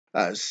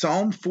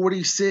Psalm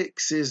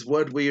 46 is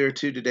what we are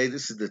to today.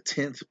 This is the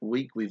 10th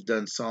week we've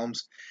done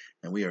Psalms,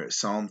 and we are at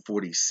Psalm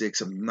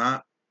 46. I'm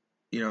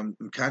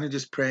kind of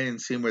just praying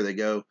and seeing where they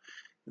go.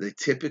 They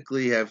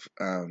typically have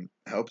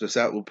helped us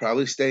out. We'll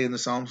probably stay in the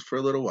Psalms for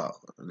a little while.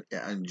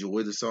 I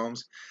enjoy the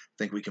Psalms. I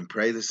think we can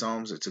pray the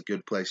Psalms. It's a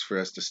good place for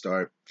us to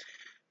start.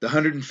 The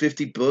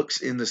 150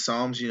 books in the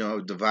Psalms, I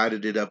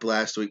divided it up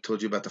last week,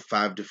 told you about the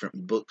 5 different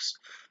books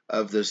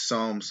of the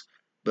Psalms,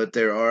 but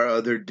there are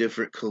other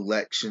different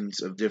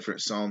collections of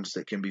different Psalms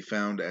that can be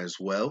found as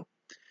well.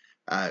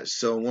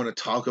 So I want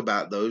to talk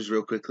about those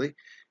real quickly.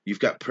 You've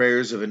got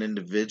prayers of an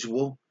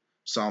individual,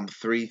 Psalm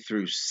 3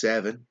 through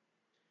 7.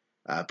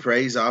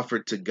 Praise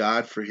offered to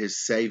God for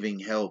his saving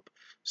help,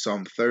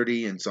 Psalm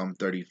 30 and Psalm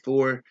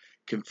 34.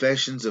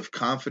 Confessions of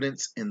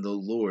confidence in the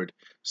Lord,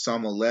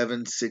 Psalm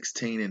 11,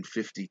 16, and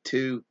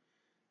 52.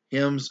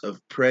 Hymns of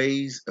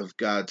praise of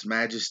God's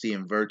majesty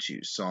and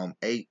virtue, Psalm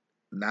 8,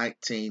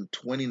 19,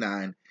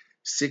 29,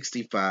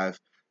 65.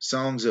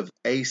 Songs of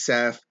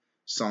Asaph,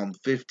 Psalm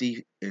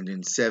 50 and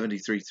then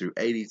 73 through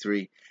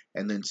 83.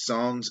 And then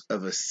songs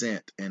of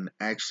ascent. And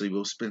actually,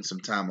 we'll spend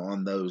some time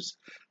on those.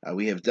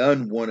 We have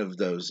done one of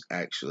those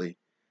actually.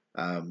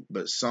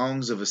 But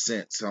songs of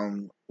ascent,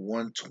 Psalm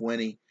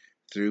 120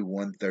 through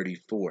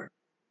 134.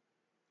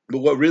 But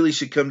what really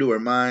should come to our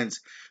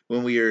minds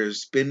when we are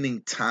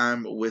spending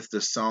time with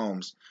the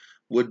Psalms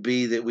would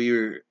be that we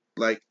are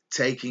like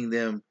taking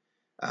them,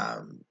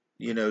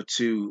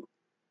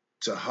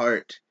 to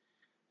heart.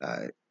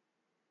 Uh,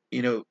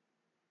 you know,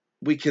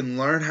 we can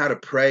learn how to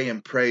pray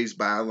and praise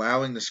by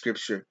allowing the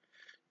Scripture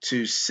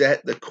to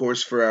set the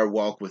course for our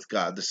walk with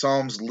God. The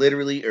Psalms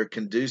literally are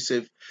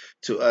conducive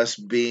to us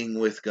being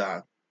with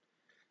God.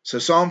 So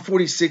Psalm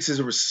 46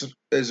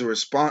 is a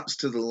response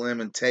to the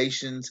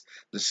lamentations,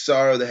 the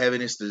sorrow, the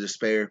heaviness, the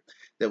despair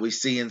that we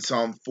see in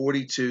Psalm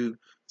 42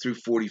 through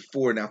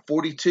 44. Now,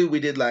 42 we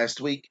did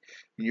last week.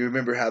 You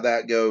remember how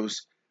that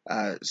goes.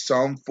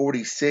 Psalm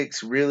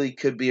 46 really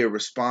could be a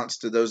response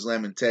to those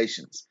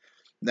lamentations.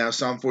 Now,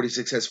 Psalm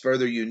 46 has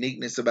further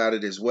uniqueness about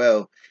it as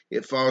well.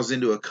 It falls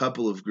into a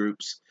couple of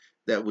groups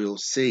that we'll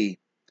see.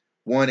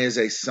 One is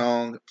a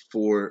song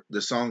for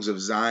the songs of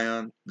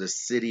Zion, the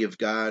city of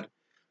God,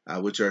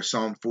 which are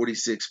Psalm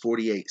 46,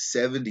 48,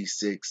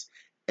 76,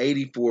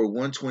 84,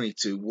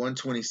 122,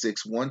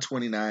 126,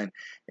 129,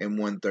 and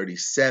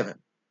 137.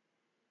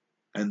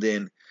 And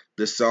then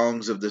the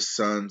songs of the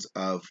sons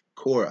of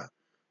Korah,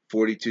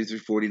 42 through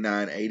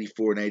 49,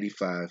 84 and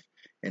 85,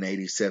 and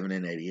 87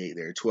 and 88.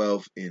 There are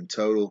 12 in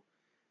total.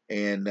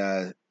 And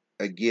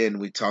again,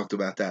 we talked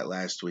about that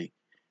last week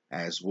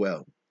as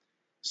well.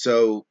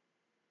 So,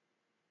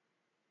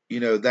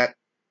 that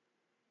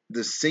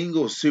the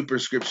single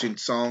superscription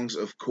songs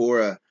of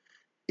Korah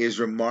is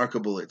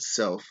remarkable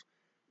itself.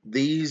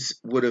 These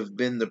would have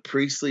been the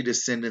priestly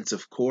descendants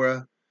of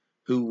Korah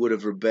who would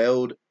have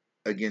rebelled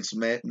against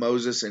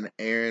Moses and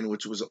Aaron,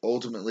 which was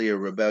ultimately a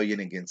rebellion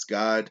against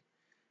God.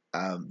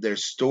 Their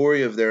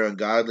story of their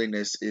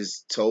ungodliness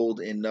is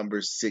told in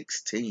Numbers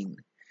 16,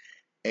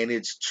 and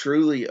it's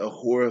truly a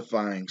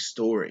horrifying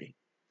story.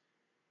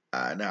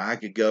 Now, I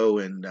could go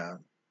and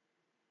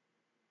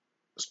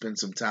spend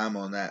some time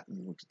on that,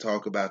 and we could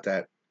talk about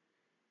that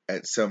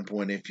at some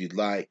point if you'd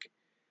like.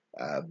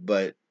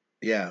 But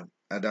yeah,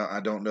 I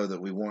don't know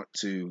that we want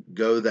to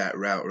go that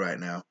route right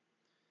now.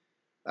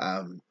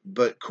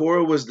 But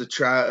Korah was the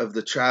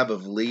tribe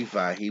of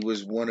Levi. He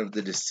was one of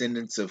the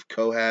descendants of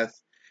Kohath.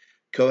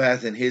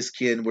 Kohath and his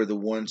kin were the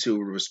ones who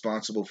were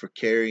responsible for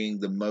carrying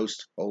the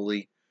most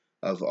holy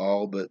of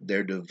all, but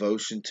their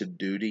devotion to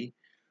duty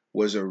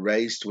was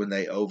erased when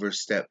they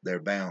overstepped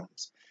their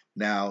bounds.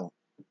 Now,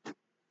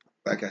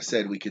 like I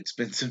said, we could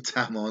spend some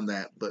time on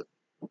that, but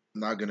I'm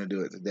not going to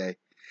do it today.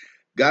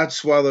 God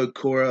swallowed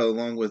Korah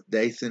along with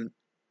Dathan,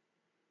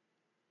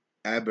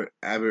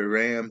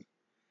 Abiram,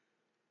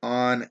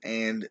 On,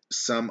 and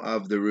some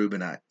of the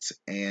Reubenites,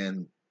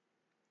 and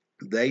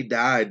they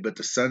died, but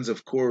the sons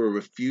of Korah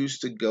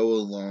refused to go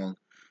along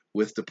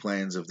with the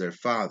plans of their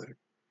father.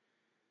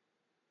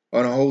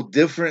 On a whole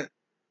different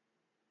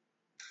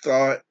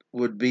thought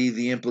would be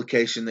the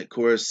implication that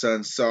Korah's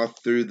sons saw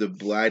through the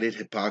blighted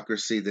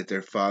hypocrisy that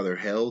their father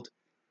held.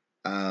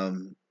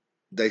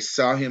 They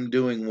saw him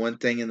doing one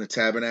thing in the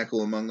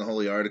tabernacle among the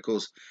holy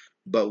articles,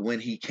 but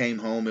when he came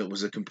home, it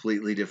was a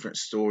completely different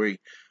story.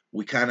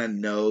 We kind of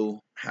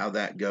know how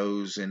that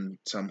goes in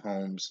some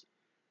homes.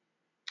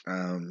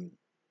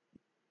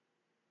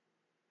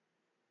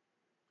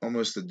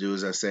 Almost to do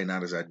as I say,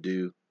 not as I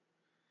do.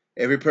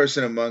 Every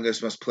person among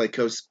us must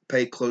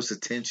pay close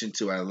attention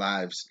to our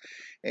lives,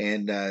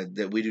 and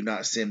that we do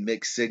not send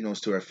mixed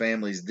signals to our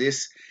families.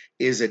 This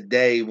is a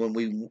day when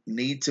we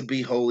need to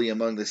be holy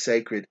among the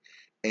sacred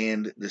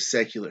and the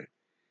secular.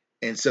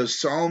 And so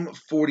Psalm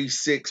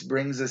 46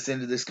 brings us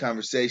into this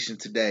conversation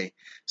today.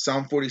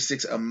 Psalm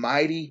 46, a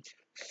mighty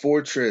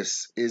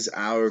fortress is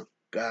our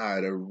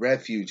God, a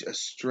refuge, a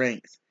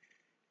strength.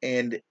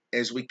 And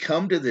as we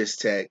come to this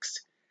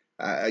text,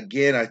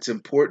 again, it's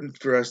important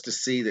for us to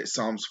see that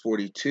Psalms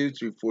 42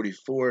 through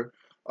 44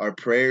 are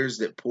prayers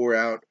that pour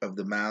out of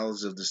the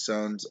mouths of the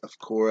sons of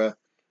Korah.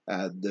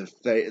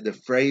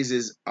 The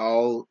phrases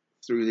all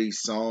through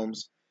these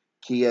psalms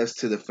key us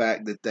to the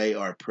fact that they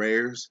are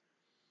prayers,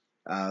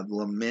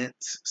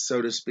 laments,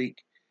 so to speak.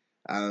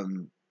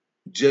 Um,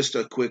 just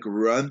a quick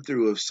run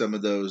through of some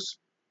of those.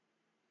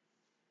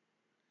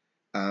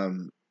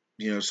 Um,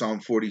 Psalm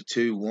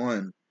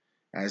 42:1,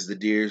 as the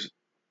deer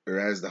or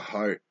as the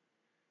hart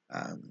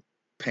um,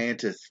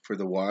 panteth for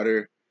the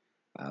water,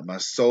 my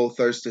soul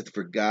thirsteth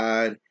for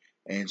God,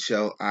 and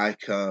shall I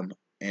come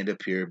and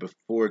appear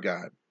before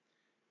God.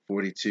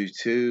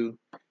 42:2,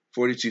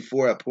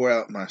 42:4, I pour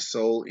out my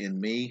soul in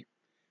me.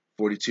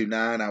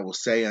 42:9, I will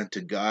say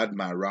unto God,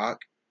 my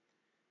rock.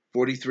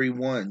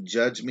 43:1,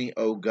 judge me,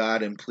 O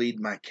God, and plead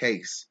my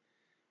case.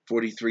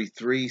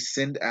 43:3,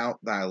 send out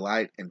thy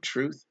light and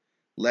truth.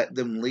 Let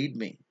them lead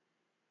me.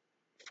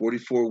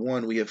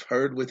 44:1, we have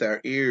heard with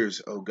our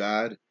ears, O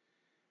God.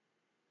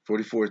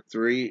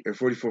 44:3 or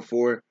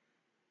 44:4,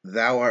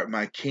 thou art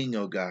my king,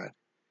 O God.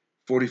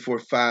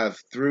 44:5,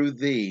 through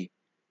thee,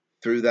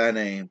 through thy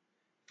name.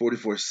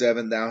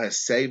 44:7, thou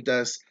hast saved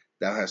us,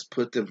 thou hast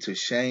put them to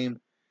shame.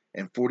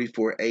 And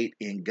 44:8,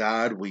 in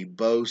God we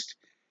boast.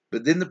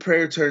 But then the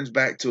prayer turns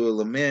back to a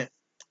lament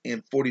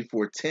in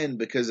 44:10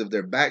 because of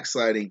their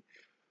backsliding.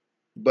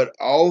 But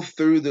all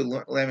through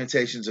the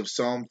lamentations of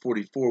Psalm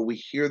 44, we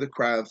hear the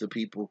cry of the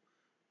people,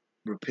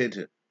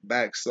 repentant,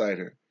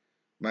 backslider.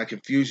 My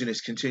confusion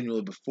is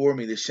continually before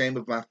me. The shame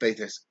of my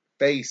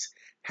face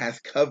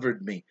hath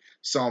covered me.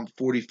 Psalm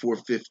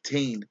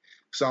 44:15.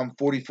 Psalm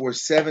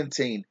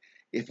 44:17.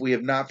 If we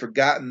have not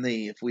forgotten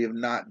thee, if we have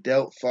not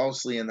dealt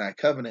falsely in thy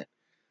covenant.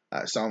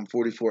 Psalm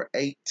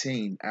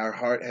 44:18. Our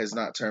heart has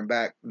not turned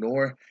back,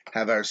 nor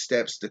have our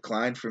steps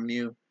declined from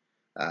you.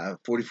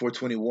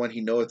 44:21.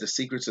 He knoweth the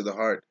secrets of the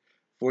heart.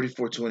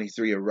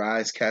 44:23.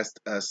 Arise, cast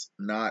us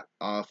not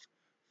off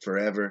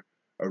forever.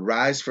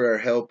 Arise for our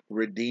help,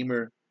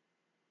 Redeemer,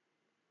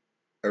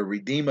 or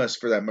redeem us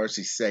for thy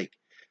mercy's sake.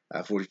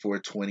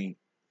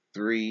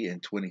 44:23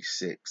 and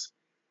 26,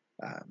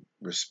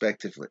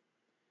 respectively.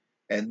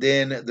 And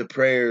then the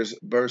prayers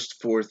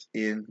burst forth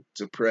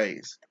into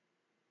praise.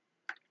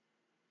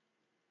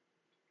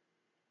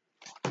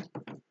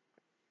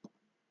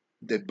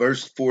 They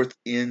burst forth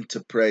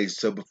into praise.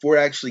 So before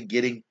actually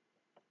getting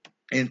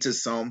into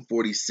Psalm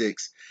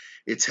 46,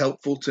 it's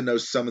helpful to know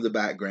some of the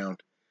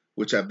background,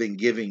 which I've been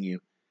giving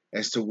you,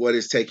 as to what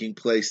is taking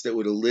place that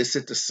would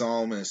elicit the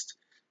psalmist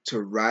to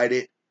write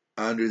it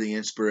under the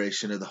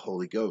inspiration of the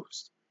Holy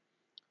Ghost.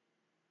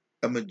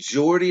 A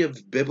majority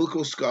of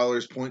biblical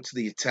scholars point to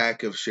the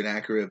attack of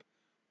Sennacherib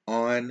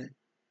on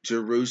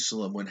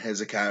Jerusalem when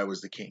Hezekiah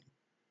was the king.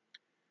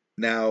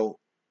 Now,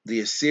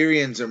 the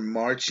Assyrians are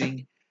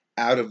marching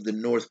out of the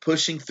north,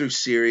 pushing through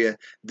Syria,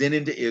 then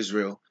into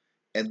Israel,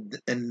 and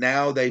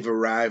now they've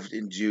arrived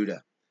in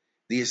Judah.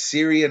 The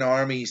Assyrian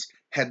armies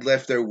had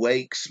left their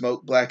wake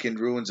smoke-blackened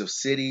ruins of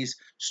cities,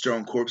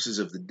 strewn corpses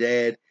of the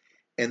dead,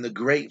 and the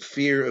great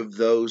fear of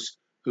those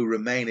who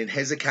remain. And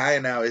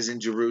Hezekiah now is in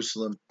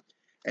Jerusalem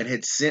and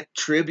had sent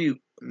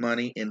tribute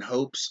money in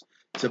hopes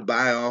to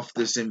buy off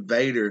this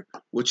invader,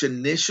 which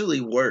initially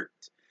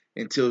worked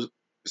until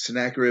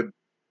Sennacherib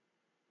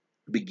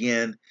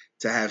began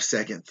to have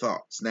second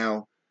thoughts.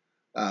 Now,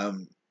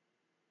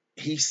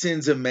 he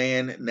sends a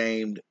man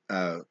named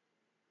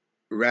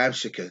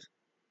Rabshakeh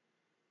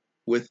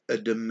with a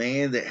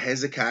demand that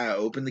Hezekiah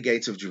open the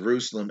gates of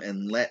Jerusalem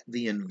and let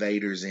the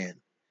invaders in.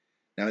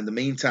 Now, in the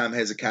meantime,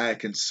 Hezekiah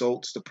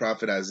consults the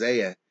prophet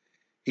Isaiah.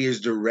 He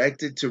is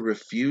directed to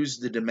refuse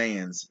the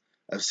demands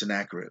of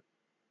Sennacherib.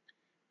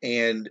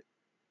 And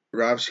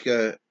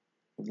Rabshakeh,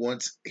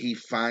 once he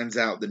finds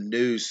out the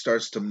news,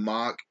 starts to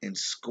mock and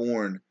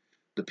scorn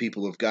the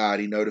people of God.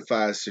 He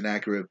notifies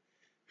Sennacherib,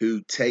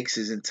 who takes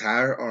his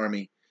entire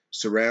army,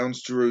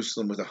 surrounds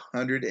Jerusalem with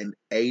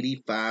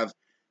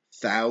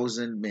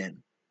 185,000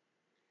 men.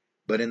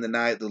 But in the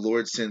night, the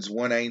Lord sends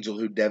one angel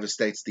who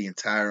devastates the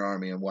entire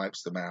army and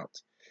wipes them out.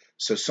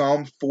 So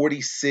Psalm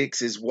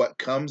 46 is what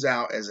comes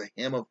out as a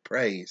hymn of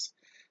praise.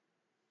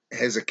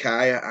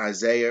 Hezekiah,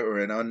 Isaiah, or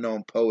an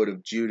unknown poet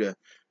of Judah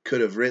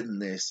could have written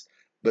this,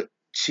 but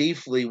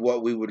chiefly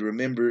what we would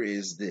remember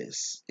is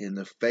this: in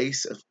the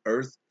face of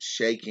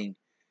earth-shaking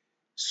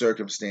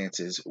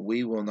circumstances,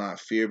 we will not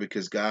fear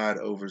because God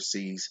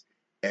oversees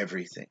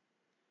everything.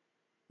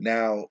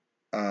 Now,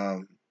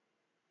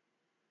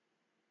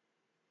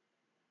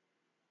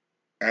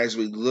 as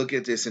we look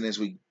at this and as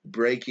we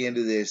break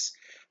into this,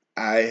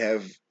 I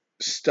have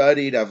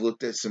studied, I've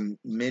looked at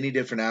many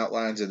different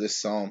outlines of this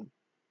psalm,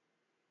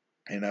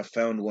 and I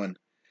found one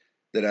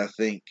that I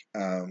think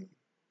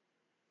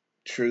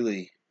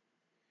truly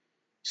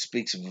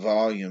speaks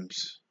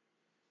volumes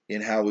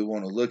in how we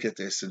want to look at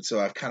this. And so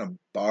I've kind of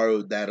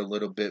borrowed that a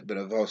little bit, but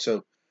I've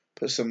also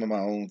put some of my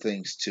own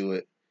things to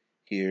it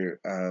here,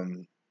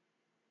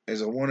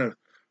 as I want to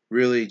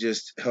really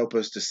just help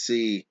us to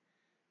see,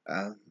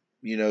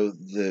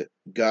 that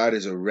God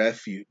is a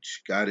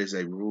refuge. God is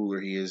a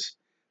ruler. He is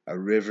a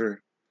river.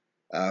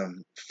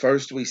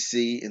 First, we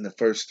see in the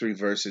first three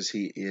verses,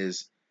 he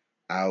is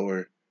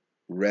our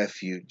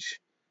refuge.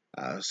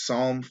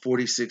 Psalm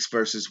 46,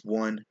 verses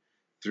 1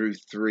 through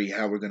 3,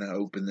 how we're going to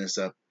open this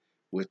up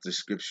with the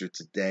scripture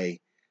today.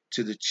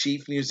 To the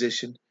chief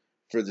musician,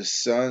 for the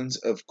sons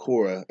of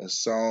Korah, a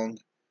song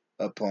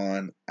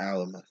upon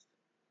Alamoth.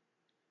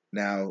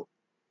 Now,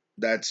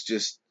 that's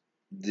just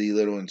the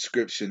little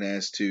inscription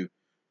as to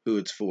who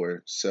it's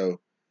for.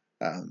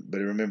 But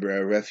remember,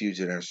 our refuge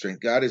and our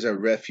strength. God is our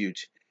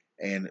refuge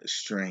and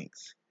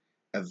strength,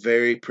 a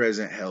very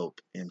present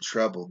help in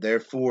trouble.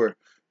 Therefore,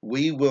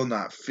 we will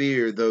not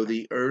fear, though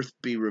the earth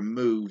be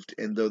removed,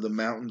 and though the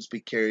mountains be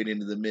carried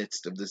into the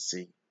midst of the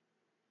sea.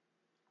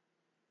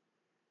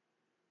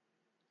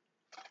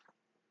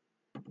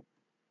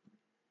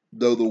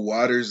 Though the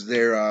waters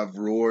thereof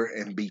roar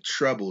and be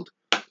troubled,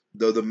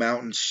 though the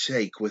mountains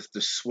shake with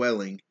the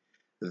swelling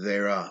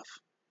thereof.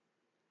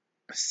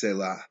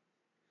 Selah.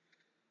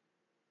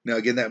 Now,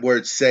 again, that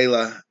word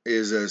Selah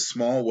is a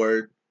small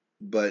word,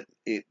 but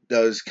it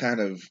does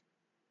kind of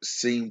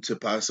seem to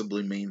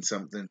possibly mean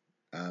something,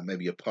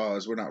 maybe a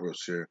pause. We're not real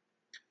sure.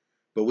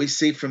 But we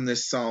see from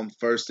this psalm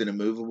first an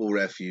immovable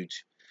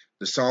refuge.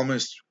 The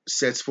psalmist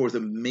sets forth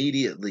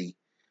immediately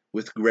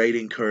with great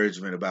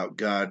encouragement about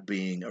God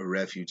being a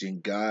refuge.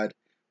 In God,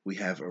 we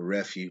have a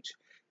refuge.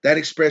 That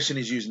expression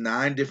is used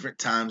 9 different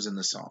times in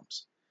the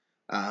Psalms.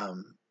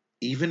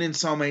 Even in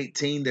Psalm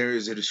 18, there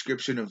is a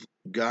description of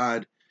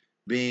God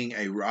being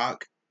a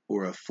rock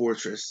or a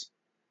fortress.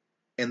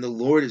 And the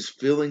Lord is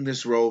filling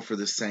this role for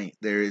the saint.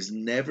 There is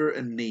never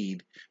a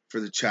need for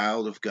the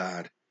child of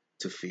God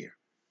to fear.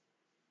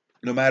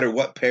 No matter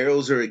what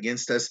perils are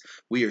against us,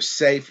 we are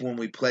safe when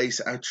we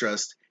place our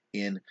trust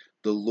in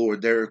the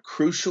Lord. There are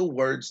crucial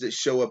words that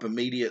show up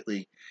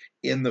immediately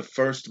in the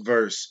first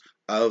verse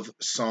of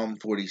Psalm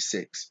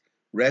 46: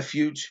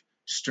 refuge,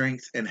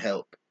 strength, and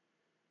help.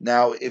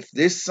 Now, if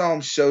this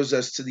psalm shows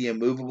us to the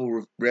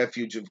immovable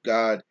refuge of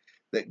God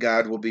that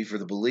God will be for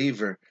the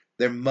believer,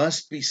 there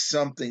must be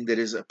something that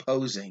is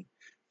opposing,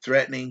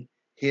 threatening,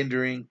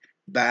 hindering,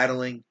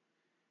 battling.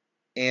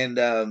 And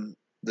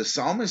the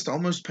psalmist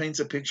almost paints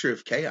a picture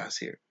of chaos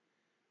here.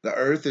 The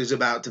earth is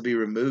about to be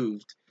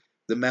removed.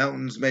 The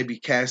mountains may be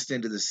cast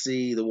into the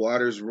sea, the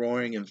waters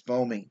roaring and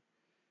foaming.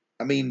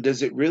 I mean,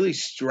 does it really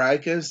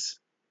strike us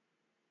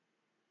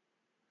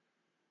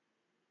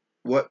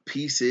what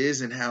peace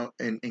is and how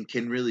and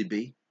can really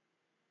be?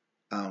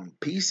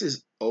 Peace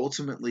is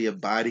ultimately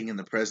abiding in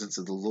the presence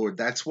of the Lord.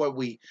 That's what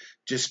we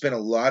just spent a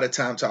lot of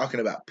time talking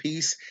about.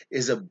 Peace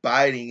is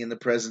abiding in the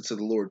presence of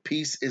the Lord.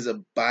 Peace is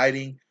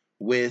abiding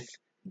with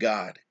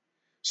God.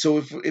 So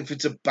if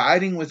it's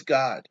abiding with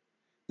God,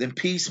 then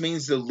peace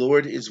means the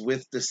Lord is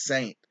with the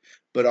saint,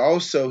 but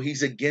also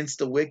he's against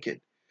the wicked.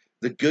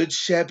 The good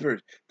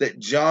shepherd that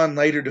John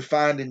later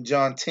defined in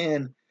John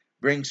 10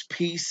 brings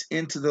peace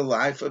into the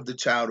life of the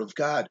child of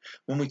God.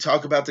 When we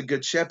talk about the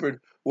good shepherd,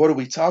 what do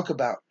we talk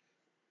about?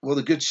 Well,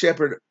 the Good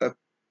Shepherd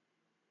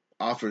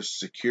offers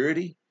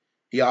security,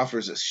 he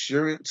offers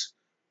assurance,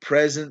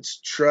 presence,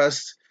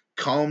 trust,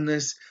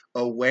 calmness,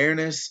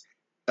 awareness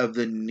of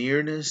the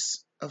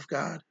nearness of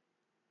God.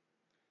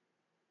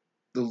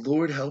 The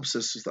Lord helps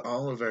us with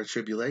all of our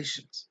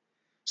tribulations.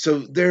 So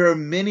there are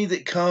many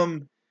that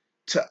come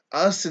to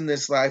us in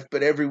this life,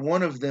 but every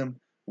one of them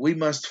we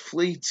must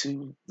flee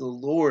to the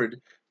Lord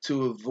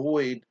to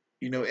avoid,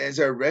 as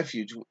our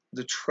refuge.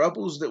 The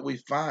troubles that we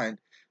find,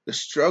 the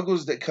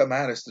struggles that come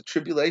at us, the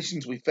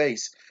tribulations we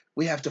face,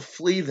 we have to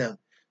flee them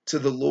to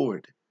the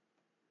Lord.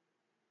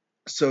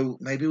 So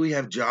maybe we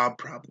have job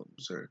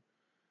problems or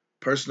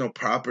personal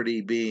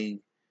property being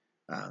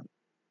um,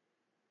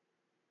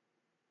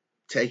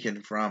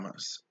 taken from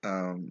us,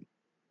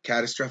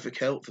 catastrophic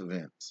health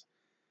events,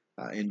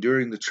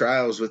 enduring the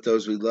trials with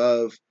those we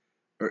love,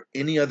 or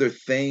any other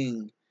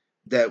thing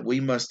that we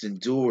must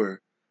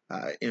endure.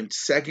 In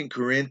 2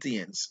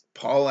 Corinthians,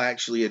 Paul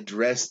actually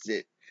addressed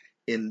it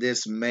in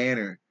this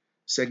manner,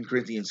 2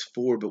 Corinthians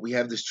 4, but we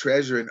have this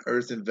treasure in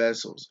earthen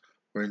vessels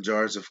or in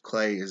jars of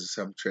clay, as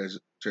some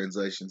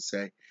translations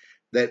say,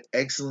 that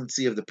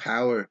excellency of the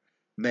power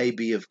may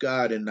be of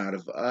God and not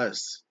of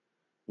us.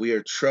 We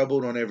are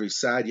troubled on every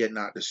side, yet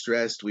not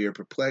distressed. We are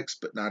perplexed,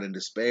 but not in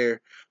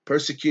despair.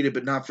 Persecuted,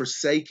 but not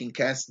forsaken.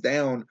 Cast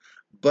down,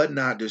 but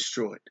not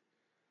destroyed.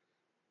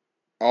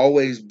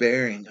 Always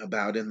bearing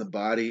about in the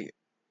body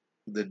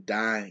the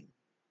dying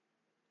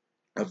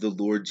of the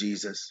Lord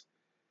Jesus,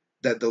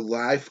 that the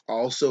life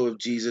also of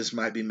Jesus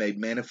might be made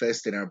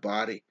manifest in our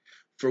body.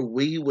 For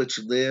we which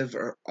live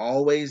are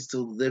always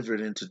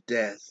delivered into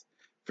death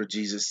for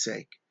Jesus'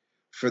 sake,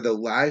 for the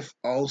life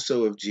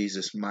also of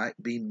Jesus might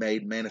be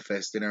made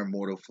manifest in our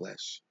mortal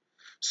flesh.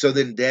 So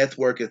then death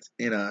worketh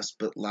in us,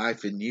 but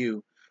life in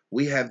you.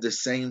 We have the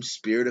same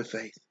spirit of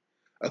faith.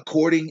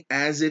 According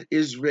as it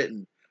is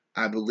written,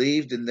 I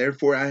believed, and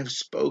therefore I have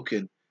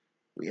spoken.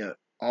 We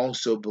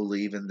also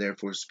believe, and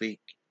therefore speak,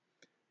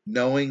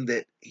 knowing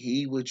that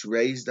he which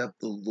raised up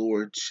the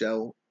Lord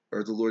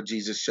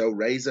Jesus shall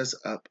raise us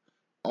up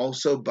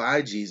also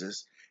by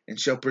Jesus, and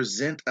shall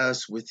present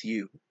us with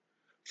you.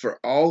 For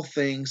all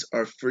things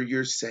are for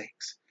your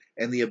sakes,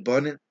 and the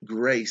abundant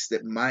grace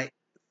that might,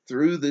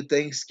 through the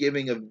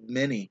thanksgiving of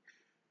many,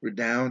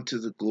 redound to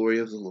the glory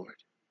of the Lord.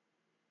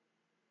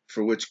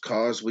 For which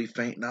cause we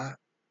faint not,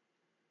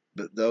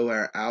 but though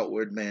our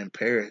outward man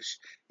perish,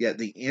 yet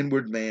the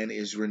inward man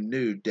is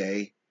renewed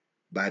day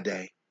by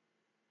day.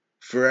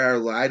 For our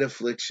light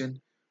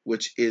affliction,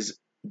 which is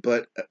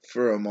but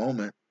for a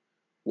moment,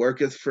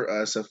 worketh for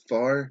us a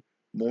far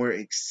more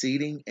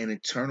exceeding and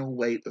eternal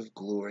weight of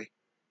glory,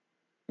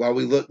 while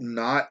we look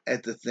not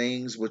at the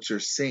things which are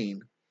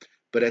seen,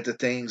 but at the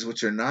things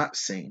which are not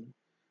seen.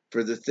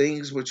 For the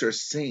things which are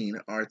seen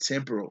are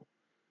temporal,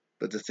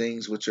 but the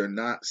things which are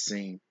not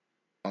seen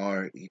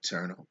are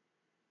eternal.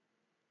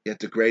 Yet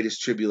the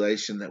greatest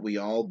tribulation that we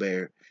all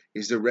bear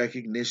is the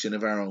recognition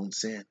of our own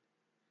sin.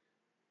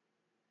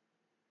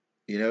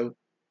 You know,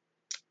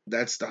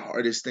 that's the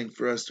hardest thing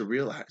for us to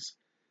realize.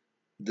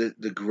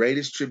 The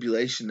greatest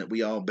tribulation that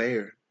we all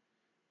bear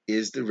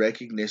is the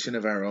recognition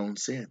of our own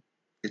sin.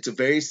 It's a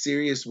very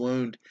serious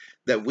wound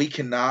that we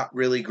cannot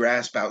really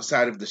grasp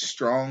outside of the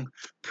strong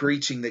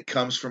preaching that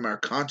comes from our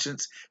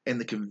conscience and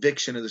the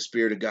conviction of the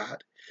Spirit of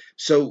God.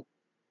 So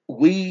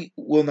we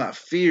will not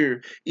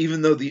fear,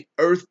 even though the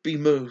earth be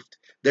moved.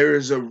 There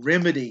is a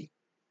remedy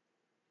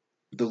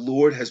the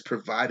Lord has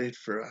provided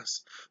for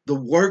us. The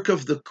work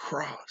of the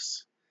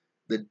cross,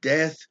 the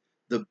death,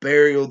 the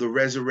burial, the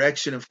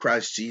resurrection of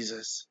Christ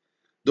Jesus.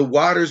 The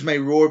waters may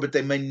roar, but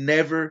they may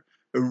never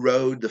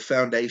erode the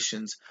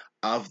foundations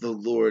of the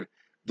Lord.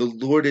 The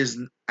Lord is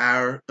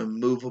our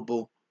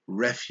immovable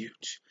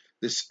refuge.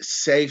 This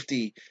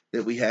safety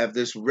that we have,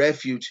 this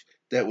refuge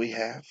that we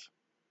have.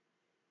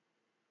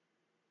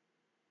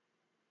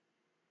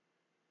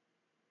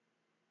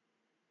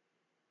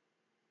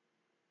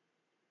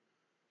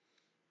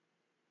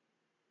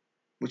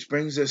 Which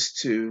brings us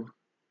to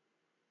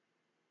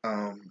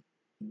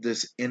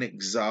this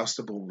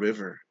inexhaustible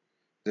river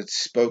that's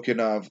spoken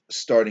of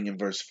starting in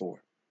verse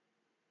 4.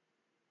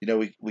 You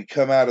know, we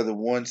come out of the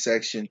one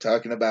section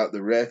talking about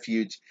the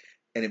refuge,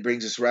 and it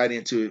brings us right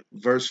into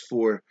verse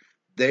 4.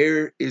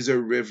 There is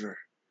a river,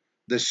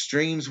 the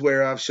streams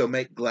whereof shall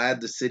make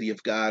glad the city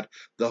of God,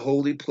 the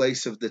holy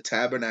place of the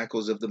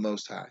tabernacles of the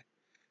Most High.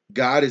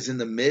 God is in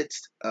the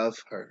midst of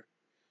her.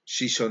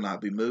 She shall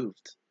not be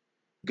moved.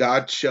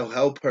 God shall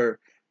help her,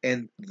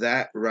 and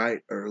that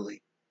right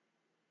early.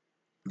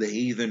 The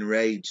heathen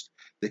raged,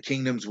 the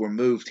kingdoms were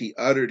moved. He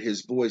uttered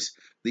his voice,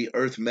 the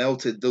earth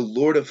melted. The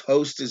Lord of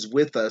hosts is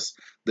with us,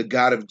 the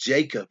God of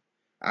Jacob,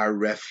 our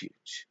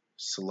refuge.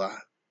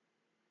 Selah.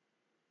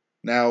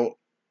 Now,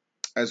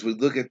 as we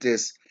look at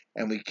this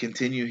and we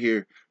continue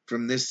here,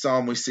 from this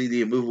psalm, we see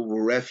the immovable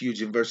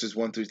refuge in verses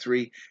 1 through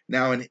 3.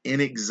 Now, an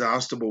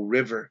inexhaustible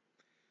river.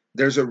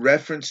 There's a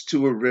reference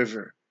to a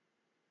river.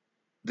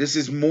 This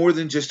is more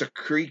than just a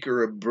creek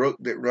or a brook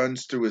that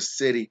runs through a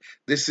city.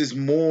 This is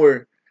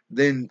more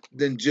than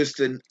just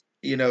an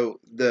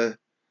the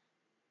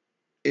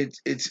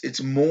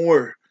it's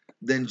more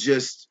than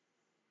just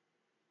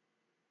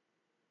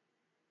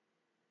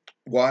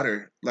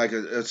water, like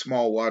a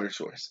small water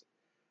source.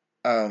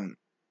 Um,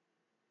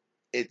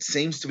 it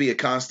seems to be a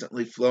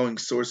constantly flowing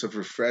source of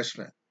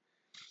refreshment.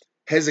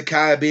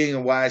 Hezekiah, being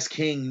a wise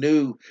king,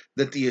 knew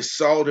that the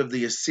assault of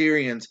the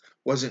Assyrians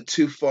wasn't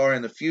too far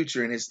in the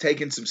future and has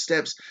taken some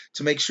steps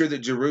to make sure that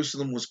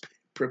Jerusalem was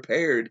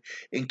prepared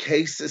in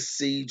case a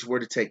siege were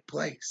to take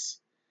place.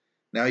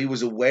 Now he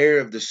was aware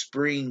of the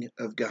spring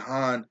of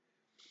Gihon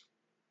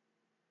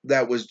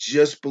that was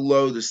just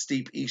below the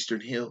steep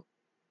eastern hill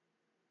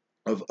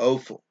of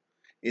Ophel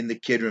in the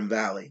Kidron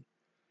Valley.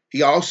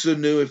 He also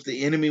knew if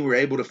the enemy were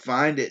able to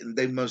find it, and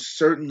they most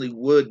certainly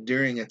would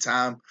during a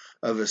time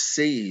of a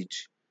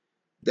siege,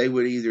 they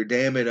would either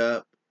dam it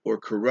up or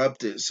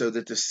corrupt it so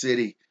that the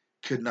city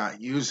could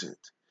not use it.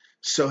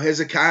 So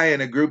Hezekiah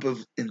and a group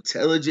of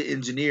intelligent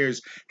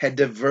engineers had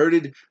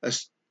diverted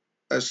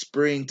a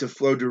spring to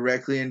flow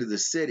directly into the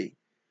city,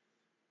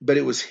 but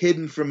it was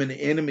hidden from an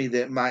enemy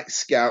that might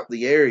scout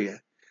the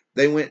area.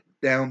 They went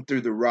down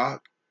through the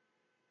rock,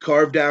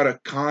 carved out a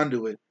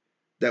conduit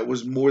that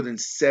was more than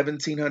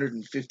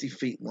 1,750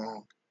 feet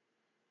long,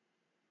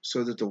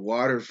 so that the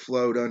water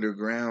flowed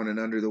underground and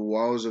under the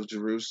walls of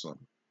Jerusalem.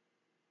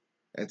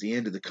 At the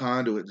end of the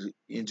conduit, the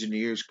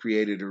engineers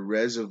created a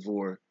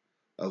reservoir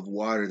of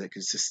water that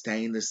could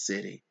sustain the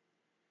city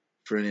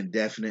for an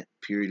indefinite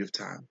period of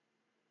time.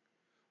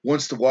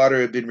 Once the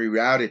water had been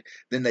rerouted,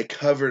 then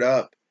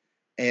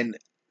and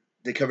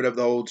they covered up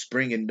the old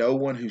spring, and no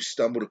one who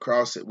stumbled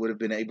across it would have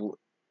been able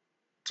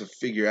to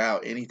figure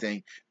out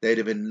anything. They'd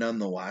have been none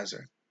the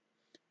wiser.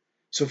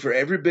 So for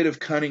every bit of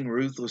cunning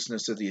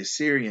ruthlessness of the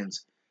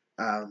Assyrians,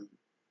 um,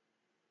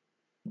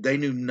 they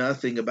knew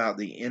nothing about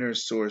the inner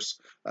source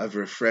of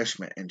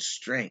refreshment and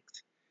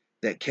strength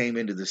that came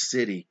into the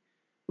city.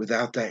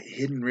 Without that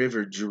hidden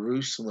river,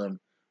 Jerusalem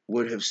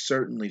would have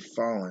certainly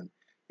fallen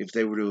if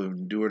they were to have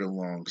endured a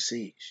long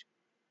siege.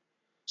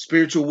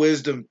 Spiritual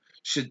wisdom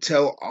should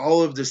tell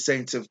all of the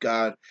saints of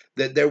God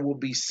that there will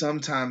be some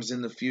times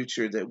in the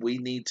future that we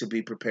need to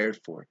be prepared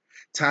for,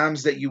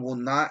 times that you will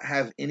not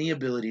have any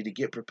ability to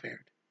get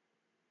prepared.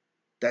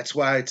 That's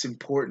why it's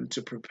important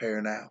to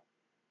prepare now.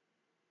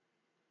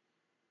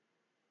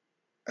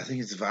 I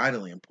think it's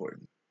vitally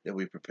important that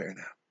we prepare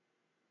now.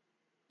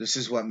 This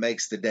is what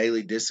makes the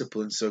daily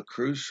discipline so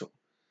crucial.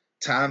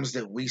 Times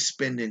that we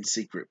spend in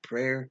secret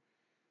prayer,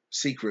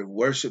 secret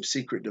worship,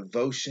 secret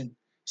devotion,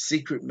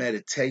 secret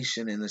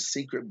meditation, and the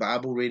secret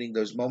Bible reading,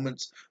 those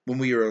moments when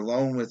we are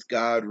alone with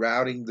God,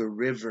 routing the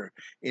river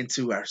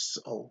into our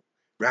soul,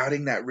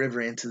 routing that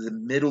river into the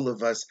middle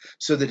of us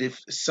so that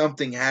if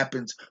something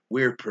happens,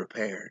 we're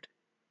prepared.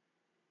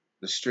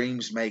 The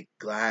streams make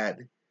glad,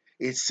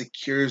 it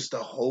secures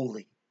the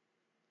holy.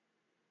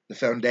 The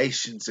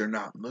foundations are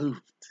not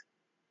moved.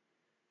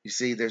 You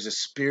see, there's a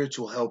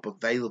spiritual help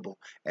available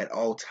at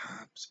all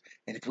times.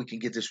 And if we can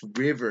get this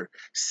river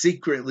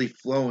secretly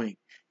flowing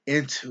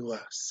into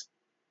us,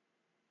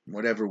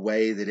 whatever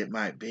way that it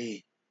might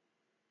be,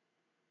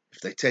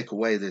 if they take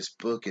away this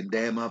book and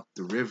dam up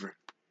the river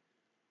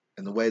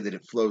and the way that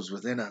it flows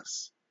within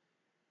us,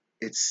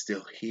 it's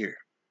still here,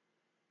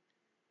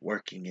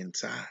 working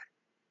inside.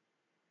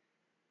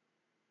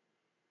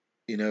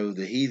 You know,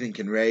 the heathen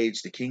can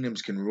rage, the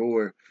kingdoms can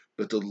roar,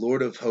 but the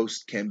Lord of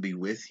hosts can be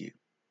with you.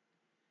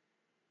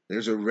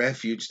 There's a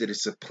refuge that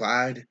is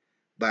supplied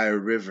by a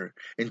river.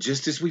 And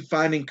just as we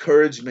find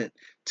encouragement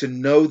to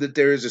know that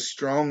there is a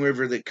strong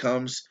river that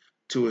comes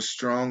to a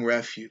strong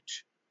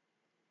refuge,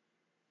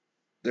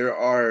 there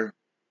are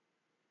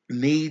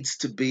needs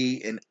to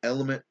be an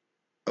element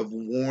of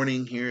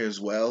warning here as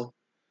well.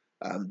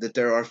 That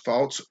there are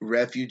false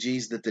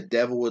refugees that the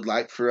devil would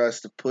like for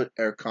us to put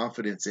our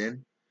confidence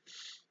in.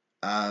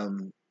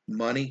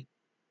 Money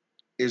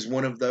is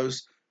one of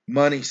those.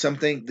 Money,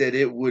 something that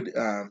it would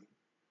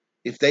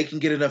if they can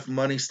get enough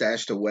money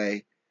stashed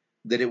away,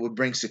 that it would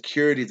bring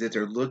security that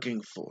they're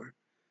looking for.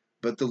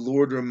 But the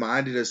Lord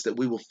reminded us that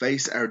we will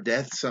face our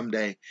death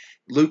someday.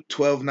 Luke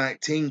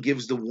 12:19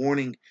 gives the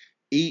warning,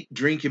 eat,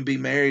 drink, and be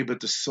merry, but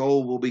the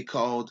soul will be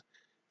called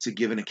to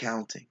give an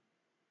accounting.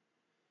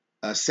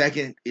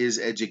 Second is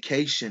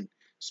education,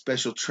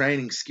 special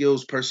training,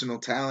 skills, personal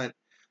talent.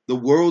 The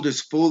world is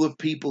full of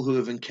people who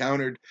have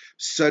encountered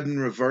sudden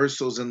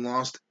reversals and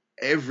lost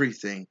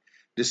everything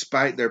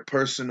despite their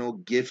personal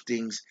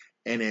giftings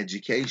and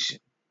education.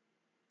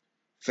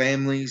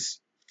 Families,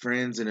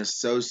 friends, and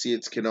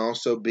associates can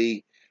also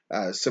be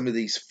some of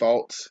these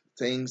false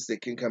things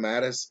that can come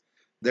at us.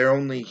 They're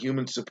only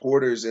human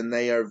supporters and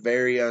they are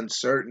very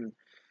uncertain.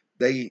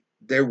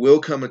 There will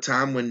come a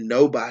time when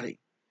nobody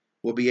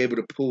will be able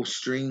to pull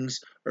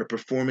strings or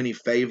perform any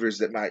favors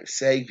that might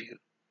save you.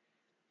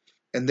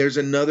 And there's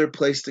another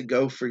place to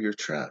go for your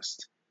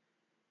trust.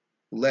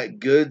 Let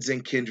goods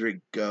and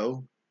kindred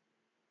go.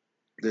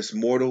 This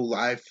mortal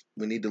life,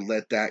 we need to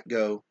let that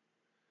go.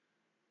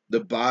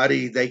 The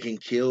body they can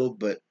kill,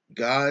 but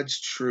God's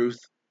truth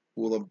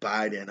will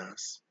abide in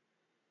us.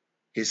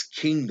 His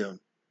kingdom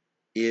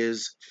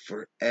is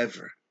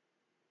forever.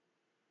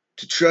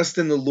 To trust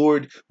in the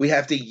Lord, we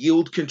have to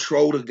yield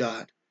control to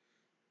God.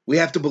 We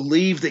have to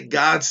believe that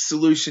God's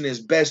solution is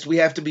best. We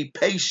have to be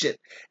patient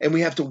and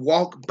we have to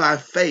walk by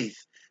faith,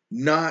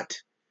 not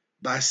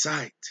by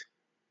sight.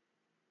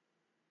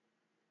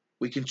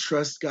 We can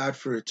trust God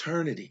for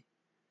eternity,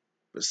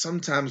 but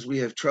sometimes we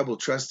have trouble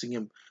trusting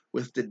Him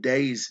with the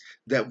days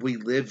that we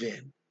live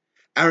in.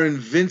 Our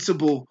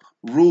invincible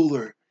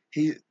ruler,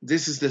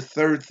 this is the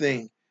third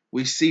thing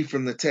we see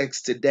from the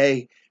text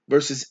today,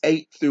 verses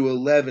 8 through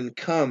 11.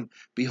 Come,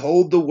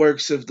 behold the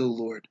works of the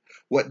Lord,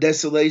 what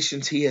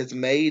desolations He hath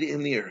made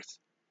in the earth.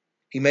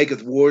 He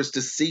maketh wars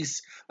to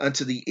cease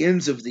unto the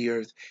ends of the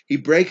earth. He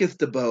breaketh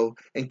the bow,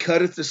 and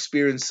cutteth the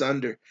spear in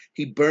sunder.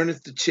 He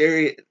burneth the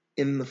chariot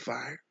in the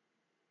fire.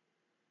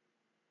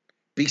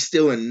 Be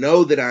still and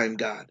know that I am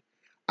God.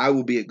 I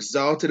will be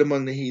exalted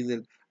among the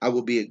heathen. I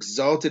will be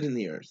exalted in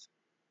the earth.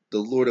 The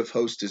Lord of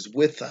hosts is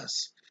with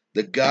us.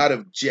 The God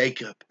of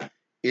Jacob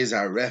is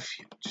our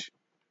refuge.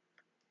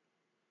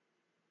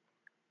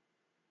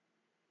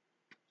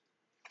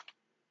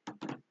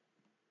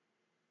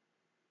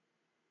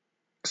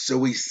 So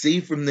we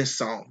see from this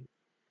psalm,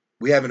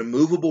 we have an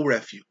immovable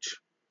refuge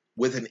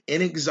with an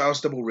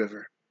inexhaustible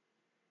river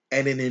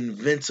and an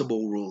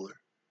invincible ruler.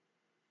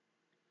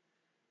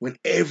 When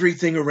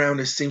everything around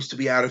us seems to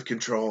be out of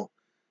control,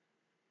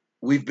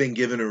 we've been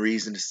given a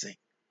reason to sing.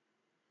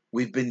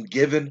 We've been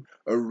given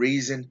a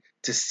reason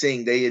to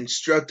sing. They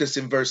instruct us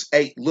in verse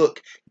 8,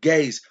 look,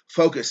 gaze,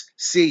 focus,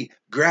 see,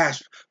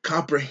 grasp,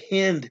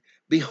 comprehend,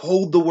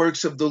 behold the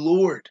works of the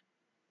Lord.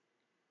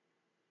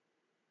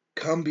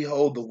 Come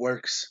behold the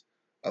works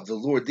of the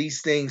Lord.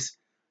 These things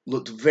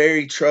looked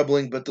very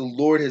troubling, but the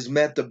Lord has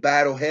met the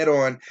battle head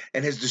on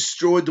and has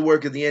destroyed the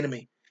work of the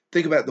enemy.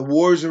 Think about it. The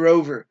wars are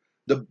over.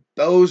 The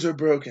bows are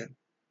broken.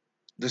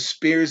 The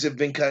spears have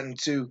been cut in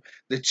two.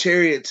 The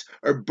chariots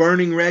are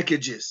burning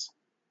wreckages.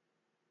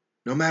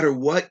 No matter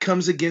what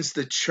comes against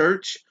the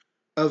church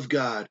of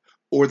God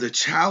or the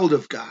child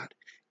of God,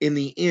 in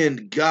the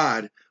end,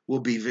 God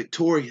will be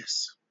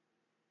victorious.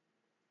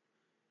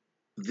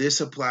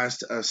 This applies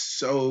to us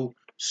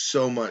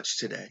so much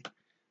today.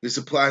 This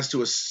applies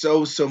to us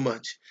so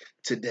much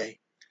today.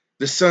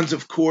 The sons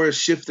of Korah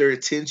shift their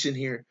attention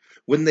here.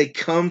 When they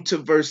come to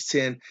verse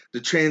 10, the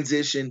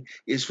transition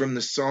is from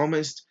the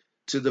psalmist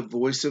to the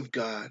voice of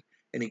God.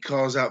 And he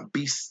calls out,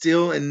 "Be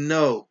still and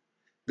know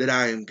that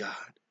I am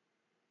God."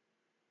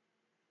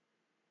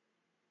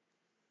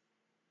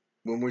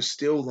 When we're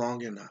still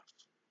long enough,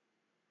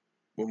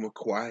 when we're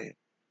quiet,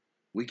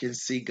 we can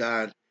see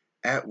God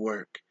at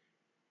work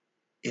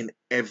in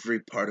every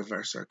part of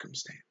our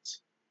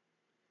circumstance.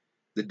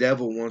 The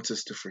devil wants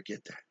us to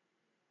forget that.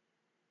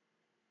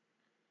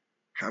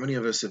 How many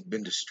of us have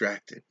been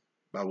distracted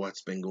by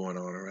what's been going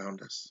on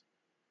around us?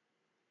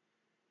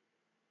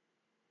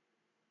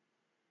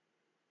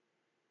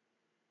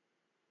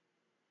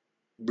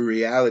 The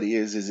reality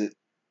is it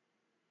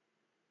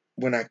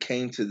when I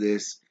came to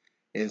this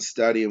and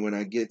study, and when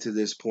I get to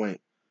this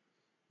point,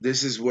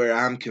 this is where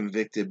I'm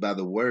convicted by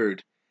the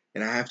word,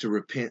 and I have to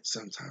repent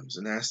sometimes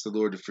and ask the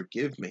Lord to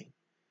forgive me.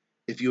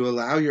 If you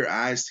allow your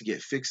eyes to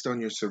get fixed on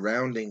your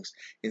surroundings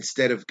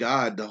instead of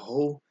God, the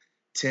whole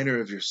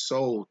tenor of your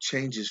soul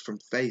changes from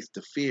faith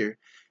to fear.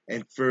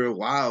 And for a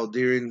while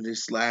during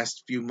this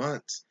last few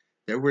months,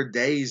 there were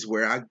days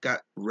where I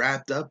got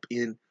wrapped up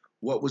in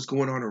what was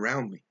going on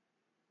around me.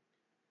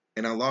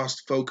 And I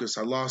lost focus.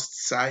 I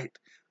lost sight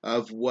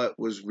of what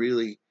was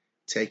really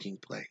taking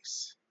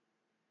place.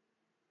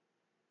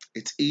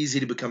 It's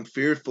easy to become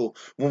fearful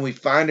when we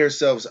find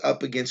ourselves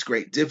up against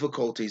great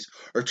difficulties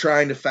or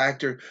trying to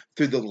factor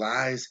through the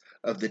lies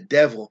of the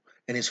devil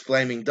and his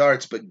flaming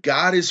darts. But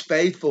God is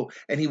faithful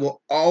and he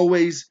will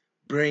always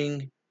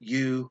bring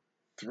you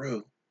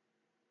through.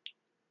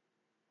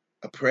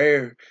 A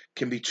prayer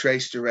can be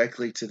traced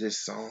directly to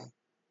this psalm.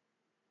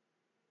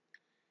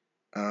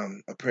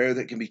 A prayer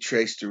that can be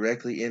traced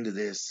directly into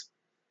this.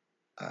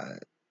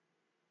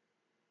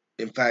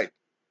 In fact,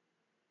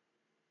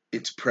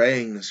 it's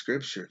praying the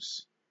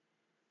scriptures.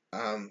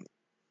 Um,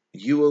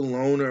 you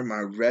alone are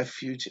my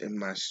refuge and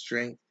my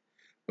strength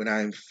when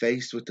I am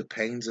faced with the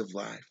pains of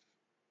life.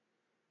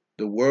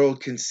 The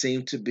world can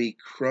seem to be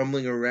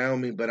crumbling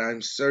around me, but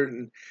I'm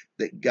certain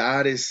that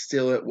God is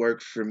still at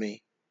work for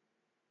me.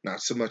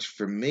 Not so much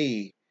for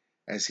me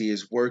as he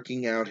is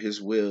working out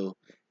his will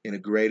in a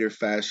greater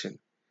fashion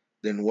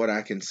than what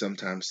I can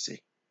sometimes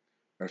see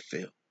or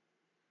feel.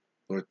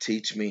 Lord,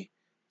 teach me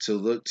to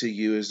look to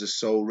you as the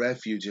sole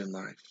refuge in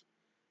life.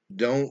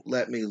 Don't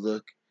let me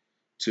look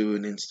to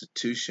an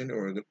institution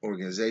or an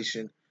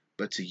organization,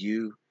 but to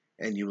you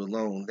and you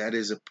alone. That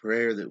is a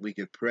prayer that we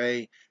could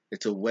pray.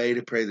 It's a way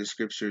to pray the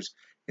scriptures.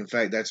 In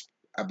fact, that's,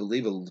 I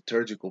believe, a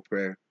liturgical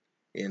prayer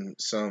in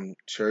some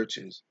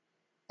churches.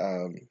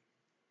 Um,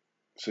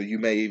 so you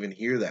may even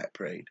hear that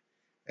prayed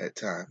at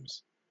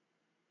times.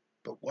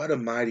 But what a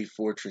mighty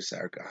fortress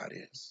our God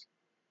is.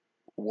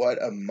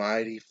 What a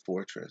mighty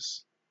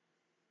fortress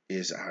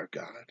is our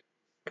God.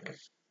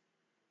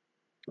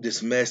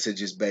 This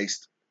message is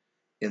based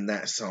in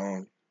that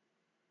song.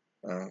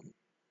 Um,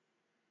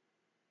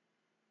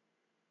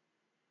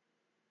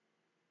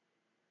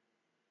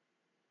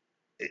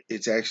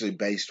 it's actually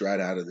based right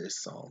out of this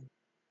song.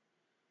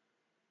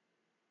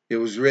 It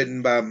was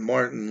written by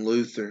Martin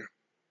Luther.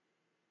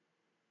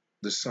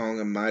 The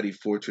song "A Mighty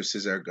Fortress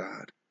is Our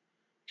God."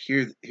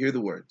 Hear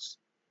the words.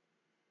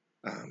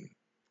 Um,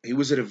 he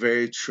was at a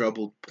very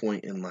troubled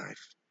point in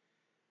life.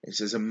 It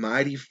says, "A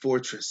mighty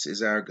fortress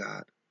is our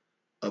God,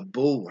 a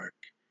bulwark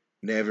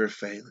never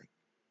failing.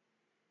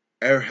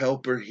 Our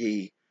helper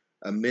he,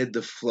 amid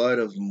the flood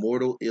of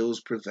mortal ills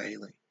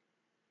prevailing.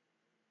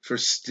 For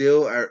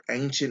still our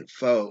ancient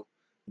foe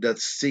doth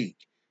seek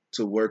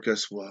to work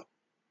us woe.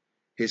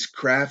 His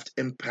craft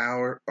and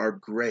power are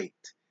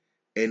great,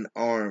 and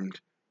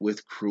armed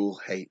with cruel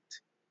hate.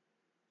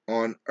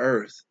 On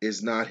earth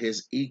is not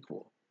his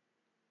equal.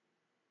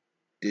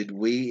 Did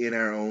we in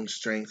our own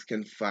strength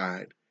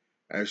confide,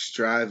 our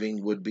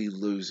striving would be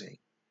losing.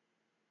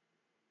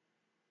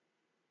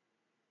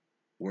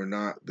 Were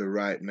not the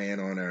right man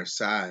on our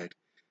side,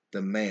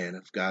 the man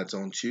of God's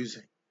own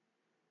choosing.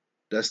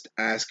 Dost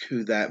ask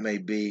who that may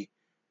be?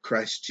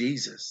 Christ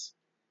Jesus.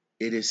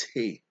 It is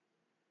he.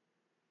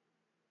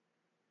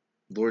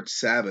 Lord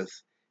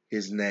Sabbath,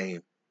 his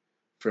name,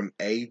 from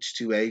age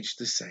to age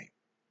the same.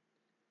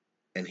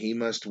 And he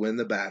must win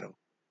the battle.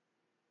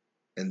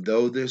 And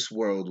though this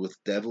world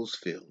with devils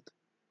filled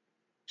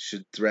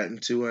should threaten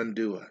to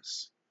undo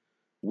us,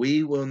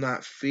 we will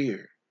not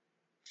fear,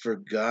 for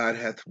God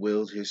hath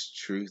willed his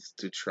truth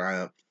to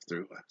triumph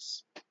through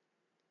us.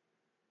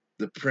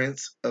 The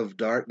prince of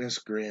darkness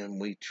grim,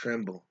 we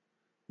tremble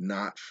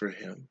not for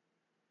him.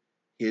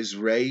 His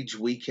rage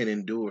we can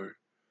endure,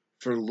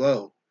 for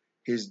lo,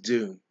 his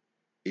doom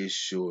is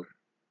sure.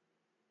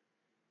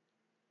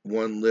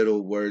 One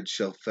little word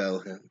shall fell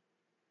him.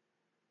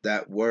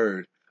 That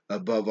word,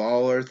 above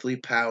all earthly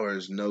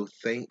powers, no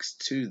thanks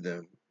to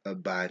them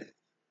abideth.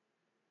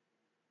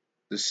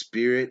 The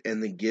Spirit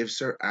and the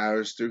gifts are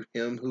ours through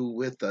him who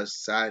with us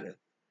sideth.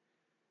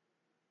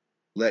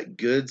 Let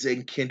goods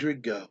and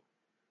kindred go,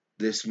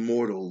 this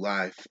mortal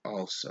life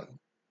also.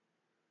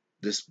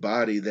 This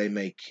body they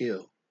may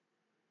kill,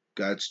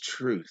 God's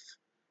truth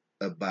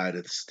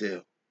abideth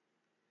still.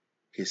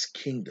 His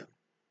kingdom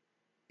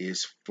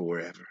is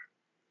forever.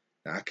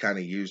 Now, I kind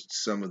of used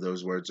some of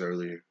those words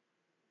earlier,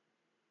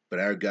 but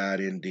our God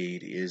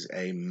indeed is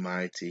a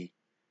mighty,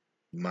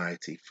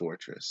 mighty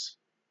fortress.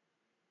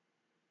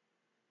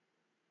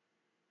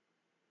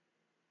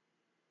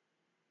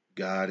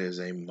 God is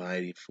a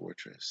mighty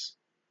fortress.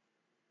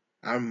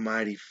 Our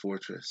mighty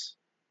fortress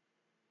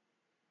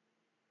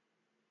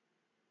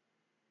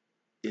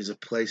is a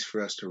place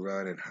for us to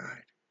run and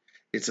hide.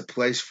 It's a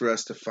place for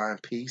us to find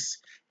peace.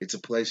 It's a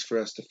place for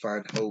us to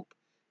find hope.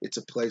 It's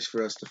a place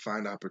for us to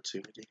find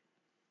opportunity.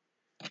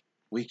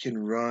 We can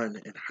run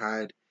and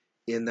hide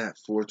in that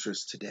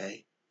fortress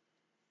today.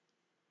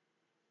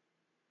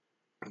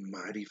 A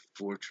mighty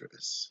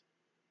fortress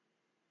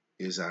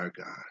is our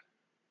God.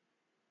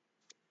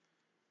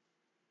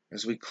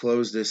 As we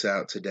close this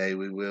out today,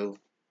 we will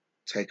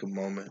take a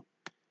moment.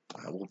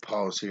 We'll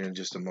pause here in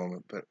just a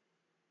moment, but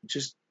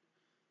just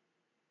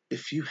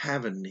if you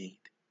have a need,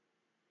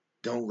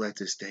 don't let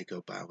this day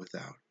go by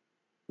without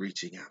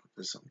reaching out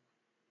to someone.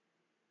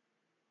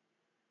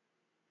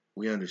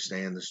 We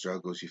understand the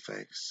struggles you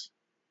face,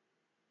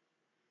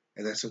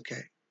 and that's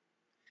okay.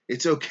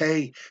 It's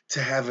okay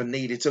to have a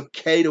need. It's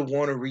okay to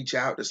want to reach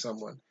out to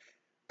someone.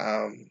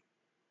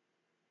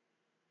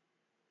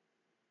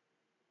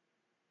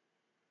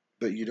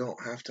 But you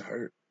don't have to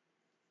hurt.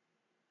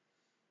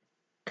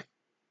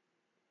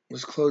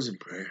 Let's close in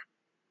prayer,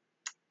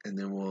 and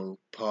then we'll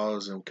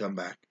pause and come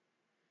back.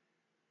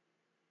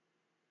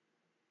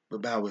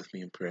 But bow with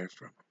me in prayer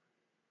for a moment.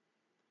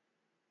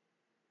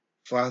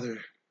 Father,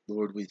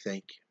 Lord, we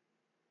thank you.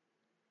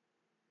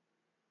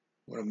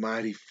 What a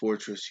mighty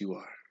fortress you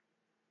are,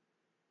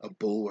 a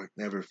bulwark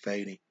never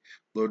fading.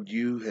 Lord,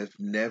 you have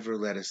never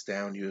let us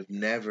down. You have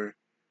never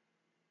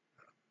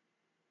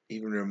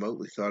even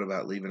remotely thought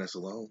about leaving us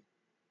alone.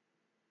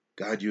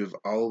 God, you have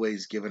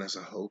always given us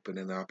a hope and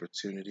an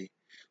opportunity.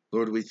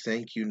 Lord, we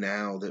thank you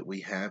now that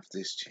we have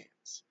this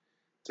chance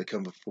to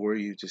come before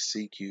you, to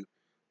seek you,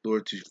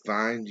 Lord, to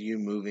find you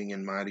moving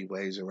in mighty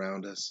ways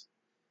around us.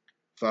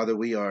 Father,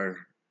 we are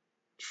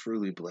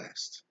truly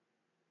blessed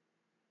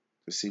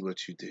to see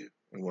what you do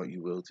and what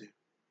you will do.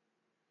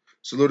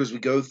 So, Lord, as we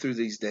go through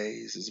these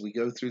days, as we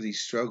go through these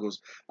struggles,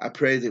 I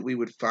pray that we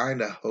would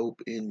find a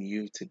hope in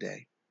you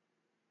today.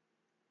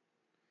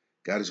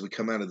 God, as we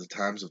come out of the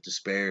times of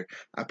despair,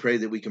 I pray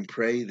that we can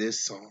pray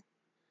this song,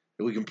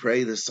 that we can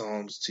pray the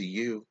Psalms to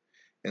you.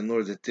 And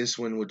Lord, that this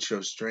one would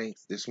show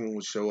strength, this one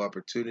would show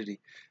opportunity.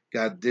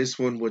 God, this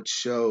one would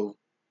show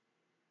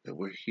that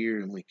we're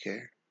here and we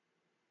care.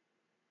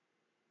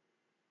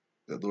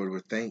 That, Lord,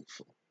 we're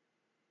thankful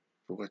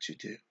for what you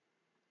do.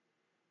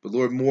 But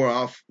Lord,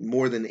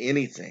 more than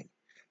anything,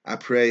 I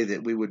pray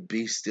that we would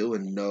be still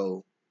and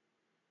know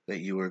that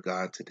you are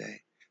God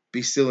today.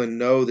 Be still and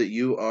know that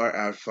you are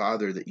our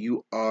Father, that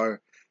you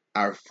are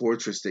our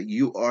fortress, that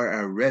you are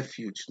our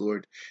refuge,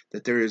 Lord,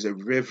 that there is a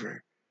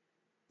river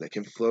that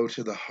can flow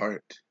to the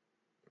heart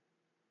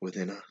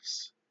within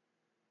us.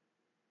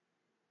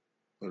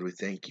 Lord, we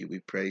thank you,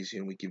 we praise you,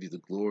 and we give you the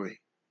glory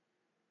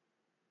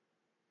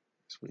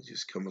as we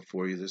just come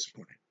before you this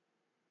morning.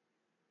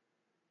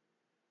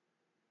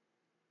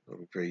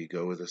 Lord, we pray you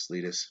go with us,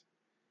 lead us,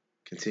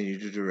 continue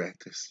to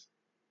direct us.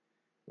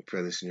 We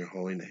pray this in your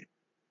holy name.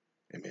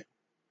 Amen.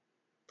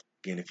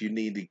 Again, if you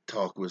need to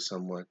talk with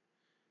someone,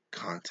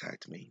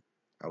 contact me.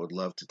 I would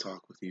love to talk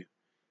with you.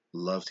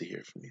 Love to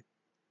hear from you.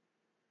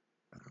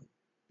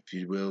 If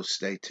you will,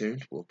 stay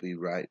tuned. We'll be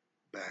right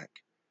back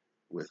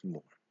with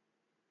more.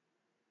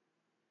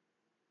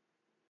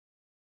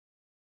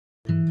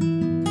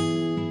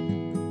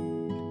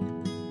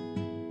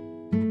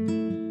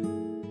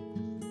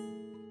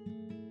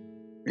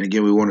 And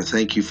again, we want to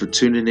thank you for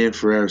tuning in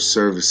for our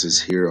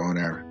services here on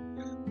our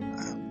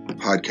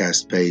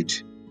podcast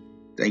page.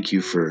 Thank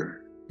you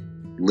for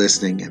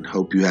listening and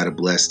hope you had a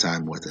blessed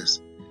time with us.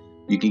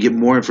 You can get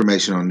more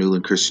information on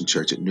Newland Christian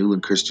Church at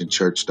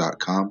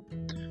newlandchristianchurch.com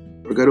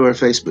or go to our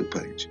Facebook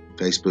page,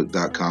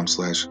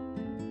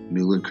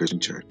 facebook.com/Newland Christian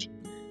Church.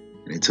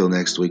 And until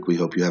next week, we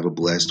hope you have a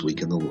blessed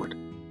week in the Lord.